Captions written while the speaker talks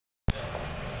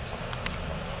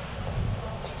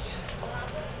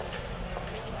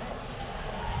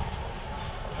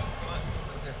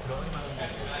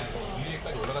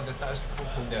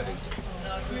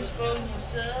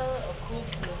€8.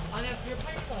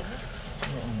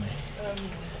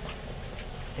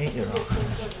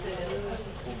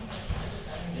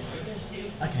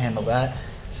 I can handle that.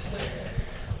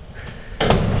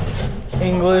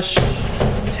 English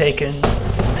taken.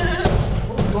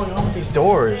 What's going on with these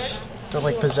doors? They're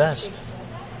like possessed.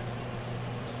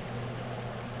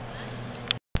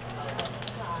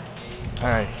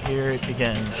 Alright, here it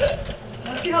begins.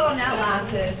 Let's see how long that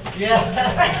lasts. Yeah.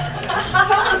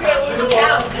 Someone's gonna lose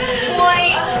count.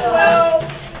 20, 12,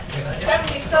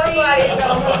 70, somebody.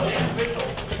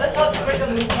 Let's hope we're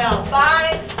gonna lose count.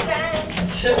 5, 10,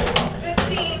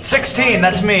 15. 16,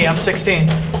 that's me. I'm 16.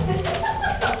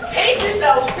 Pace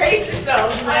yourself,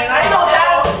 man. I know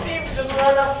that was Steve just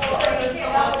run up for it.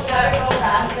 Gotta go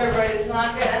faster, but it's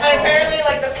not gonna. And apparently,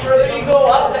 like the further you go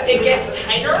up, it gets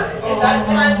tighter. Is that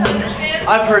what I'm to understand?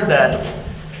 I've heard that.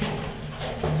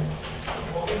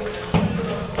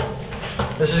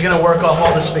 This is gonna work off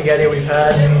all the spaghetti we've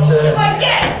had.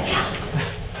 Spaghetti!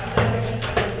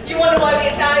 You wonder why the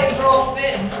Italians are all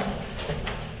thin.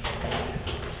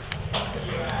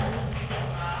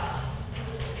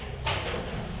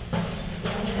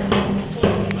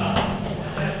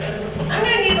 I'm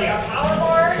gonna need like a power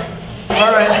bar.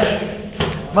 Alright.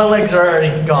 My legs are already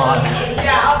gone.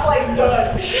 Yeah, I'm like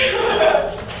done.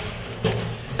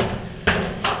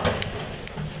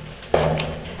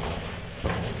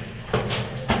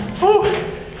 Whew.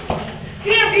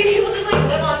 Damn, do people just like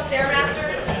live on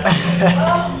Stairmasters?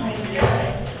 Oh my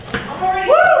god. I'm already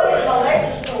my legs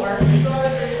are sore.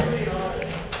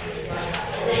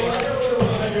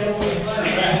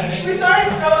 We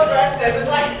started so aggressive. It's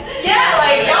like, yeah,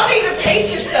 like y'all need to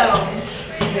pace yourselves.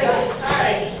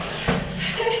 Alright.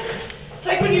 It's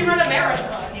like when you run a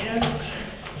marathon, you know?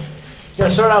 You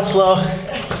gotta start out slow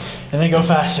and then go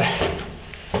faster.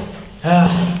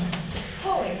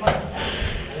 Holy moly.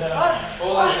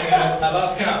 Hold on a second, I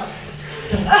lost count.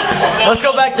 Let's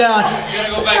go back down. You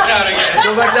gotta go back down again.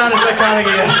 Go back down and start counting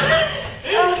again.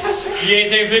 You ain't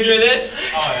take a picture of this?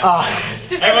 Oh,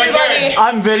 yeah. Everyone's turn.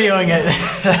 I'm videoing it.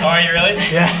 Oh, are you really?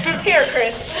 Yeah. Here,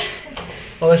 Chris.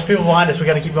 Well, there's people behind us. We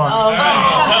gotta keep going. Alright,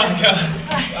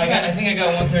 I think I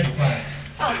got 135.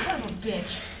 Oh, son of a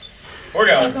bitch. We're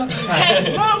going.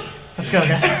 Okay, move. Let's go,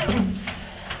 guys.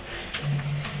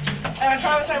 I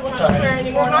promise I will not swear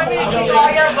anymore. Remind me to kick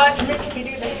all your butts for making me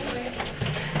do this.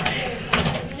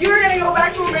 You are gonna go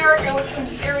back to America with some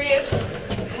serious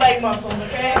leg muscles,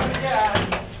 okay?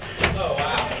 Yeah. Oh,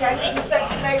 wow. Okay, some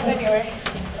sexy legs anyway.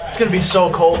 It's gonna be so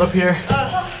cold up here.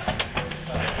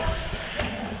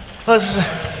 Let's.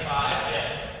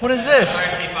 What is this?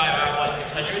 5 out, what,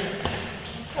 600?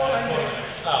 400.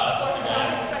 Oh, that's not too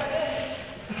bad.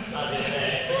 I was gonna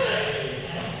say,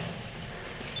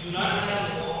 600. Do not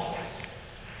have the walls.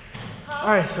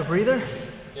 Alright, so breather.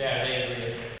 Yeah, they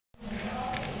agree.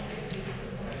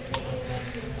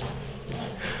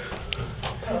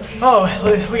 Oh,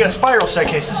 we got a spiral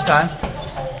staircase this time.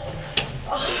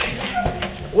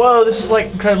 Whoa, this is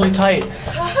like incredibly tight.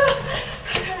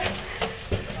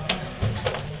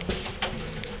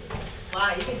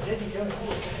 Wow, you get dizzy doing it.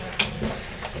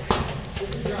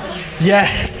 Yeah,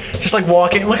 just like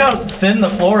walking. Look how thin the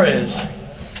floor is.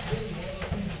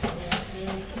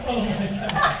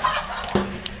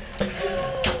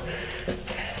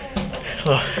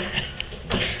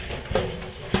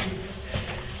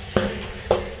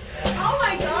 Oh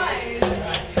my god.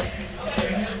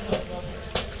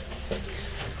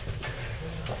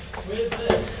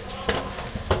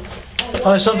 Oh,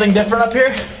 there's something different up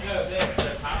here?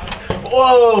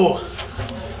 Whoa!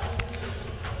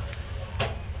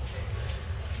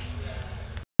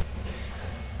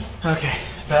 Okay,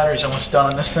 battery's almost done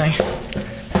on this thing.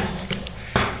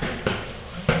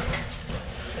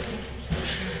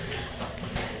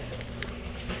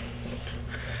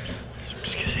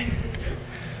 Excuse me.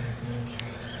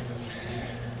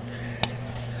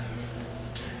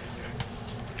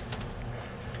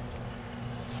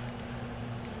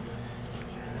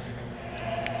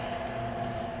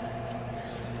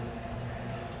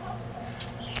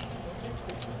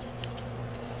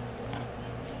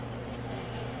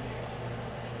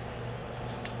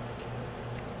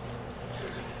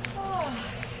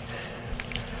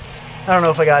 I don't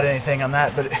know if I got anything on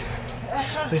that, but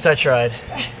at least I tried. This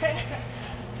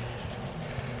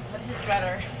is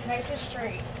better. Nice and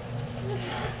straight.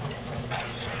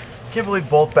 Can't believe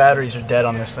both batteries are dead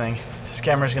on this thing. This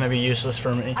camera's gonna be useless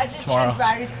for me I just tomorrow. changed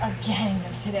batteries again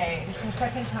today. This is the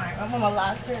second time. I'm on my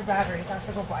last pair of batteries. I have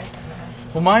to go buy some now.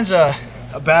 Well, mine's a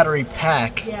battery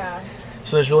pack, Yeah.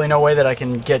 so there's really no way that I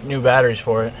can get new batteries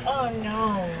for it. Oh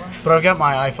no. But I've got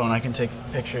my iPhone. I can take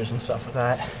pictures and stuff with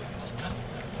that.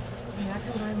 Yeah,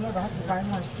 I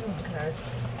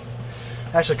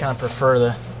actually kind of prefer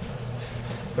the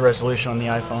resolution on the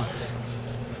iPhone.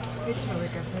 It's really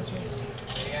good pictures.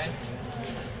 Hey guys?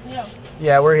 Yeah.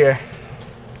 Yeah, we're here.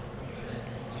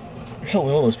 Look how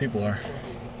little those people are.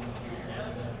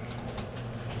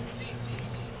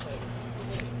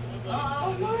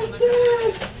 Oh, more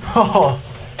steps! Oh.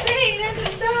 See, this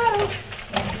is so.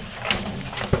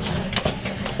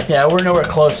 Yeah, we're nowhere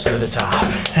close to the top.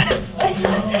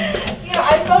 You know,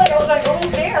 I felt like I was like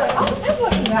almost there. Like, oh, that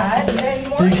wasn't bad. And then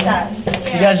more steps.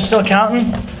 You guys are still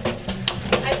counting?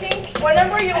 I think. What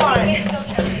number are you on? It's still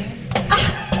counting.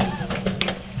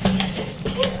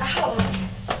 Get out.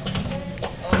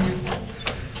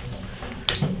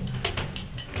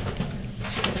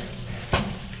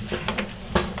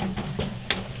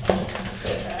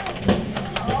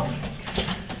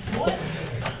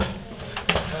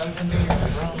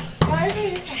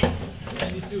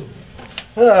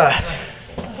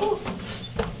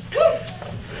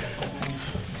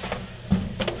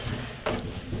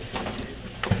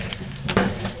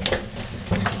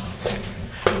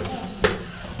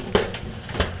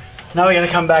 Now we gotta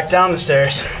come back down the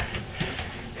stairs.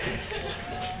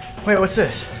 Wait, what's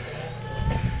this?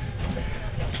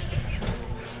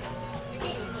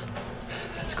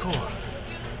 That's cool.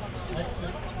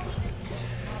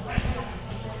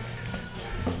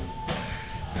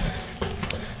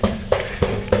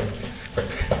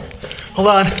 Hold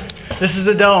on. This is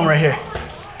the dome right here.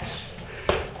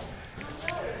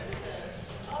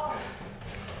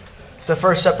 It's the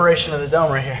first separation of the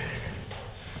dome right here.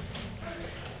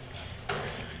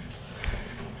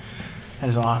 That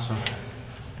is awesome.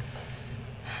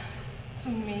 It's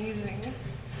amazing.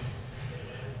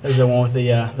 There's the one with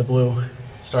the blue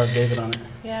Star of David on it.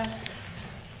 Yeah.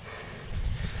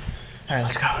 All right,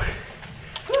 let's go.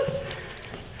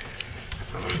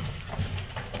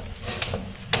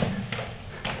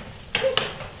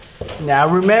 Now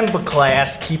remember,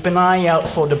 class, keep an eye out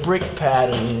for the brick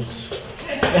patterns.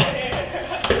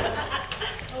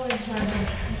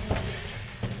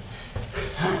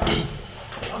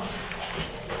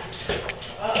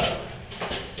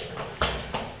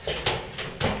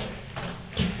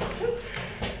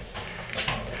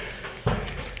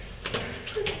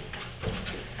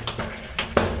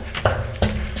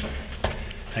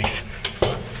 Thanks.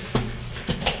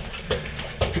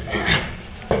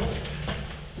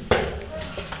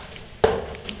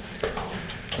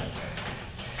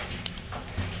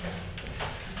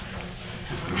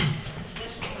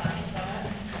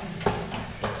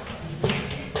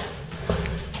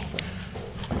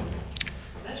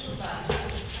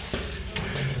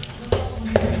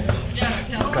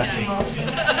 Grazie.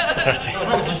 Grazie.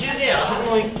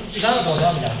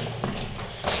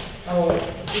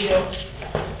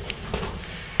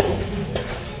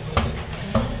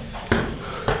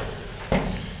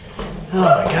 Oh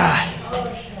my God.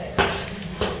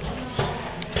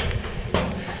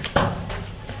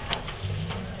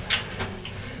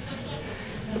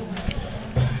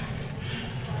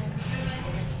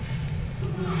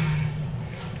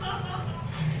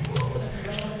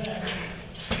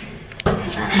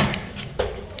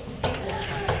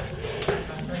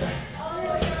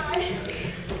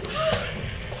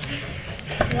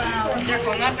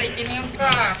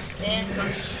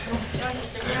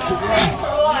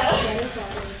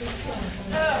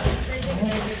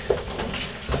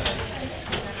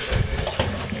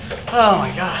 Oh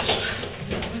my gosh.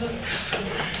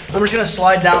 I'm just gonna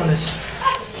slide down this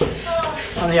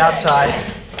on the outside.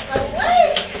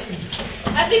 What?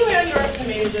 I think we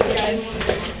underestimated this, guys.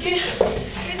 You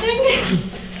think?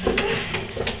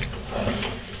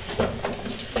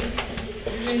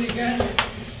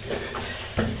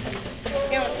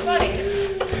 Yeah, what's funny?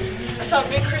 I saw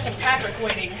Big Chris and Patrick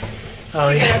waiting Oh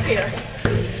to get yeah. up here.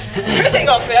 Chris ain't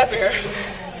gonna fit up here.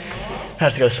 I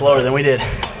have to go slower than we did.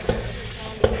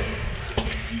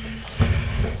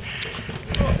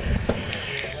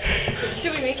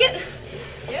 Did we make it?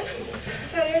 Yeah.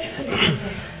 Is that it? What's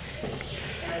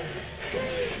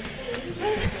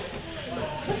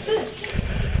this?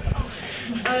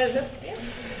 Is it? Yeah.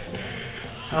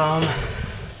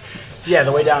 Yeah,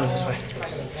 the way down is this way.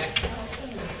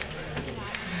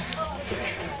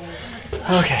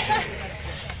 Okay.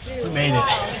 We made it.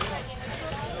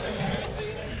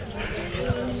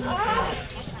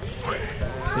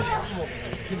 Easy.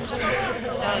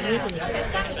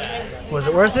 Was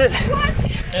it worth it? It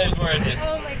was worth it.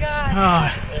 Oh my God. Oh.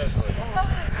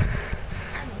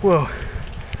 Whoa.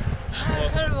 How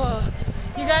incredible.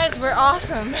 You guys were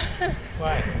awesome.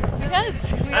 Why? Because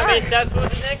we How are. many steps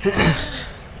was it, Nick?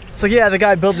 So yeah, the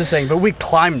guy built this thing, but we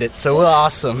climbed it, so we're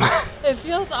awesome. It It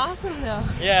feels awesome though.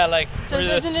 Yeah, like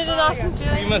Isn't it an awesome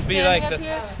feeling? We must be standing like up the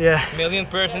here? Yeah. millionth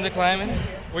person to climb it.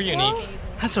 We're unique.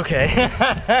 That's okay.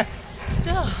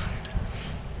 Still,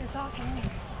 it's awesome.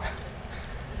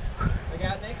 Look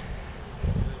out, Nick.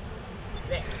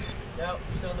 Nick. No,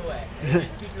 still in the way.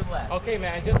 Just keep to the left. Okay,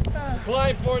 man, just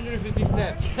climb 450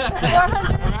 steps.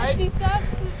 450 steps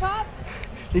to the top?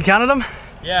 You counted them?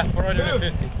 Yeah,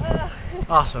 450.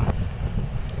 Awesome.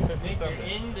 Nick, you're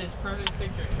in this perfect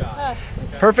picture shot.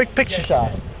 Perfect picture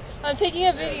shot. I'm taking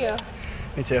a video.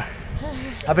 Me too.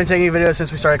 I've been taking videos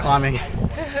since we started climbing.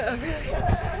 Oh, really?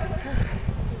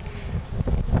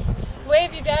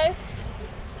 Wave, you guys.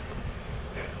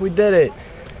 We did it.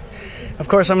 Of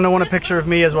course, I'm going to want a picture of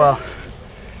me as well.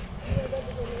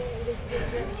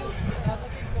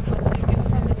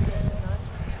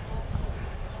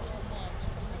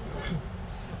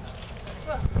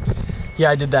 Yeah,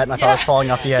 I did that and I thought I was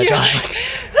falling off the edge. I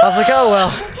was like, oh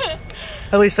well.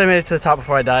 At least I made it to the top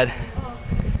before I died.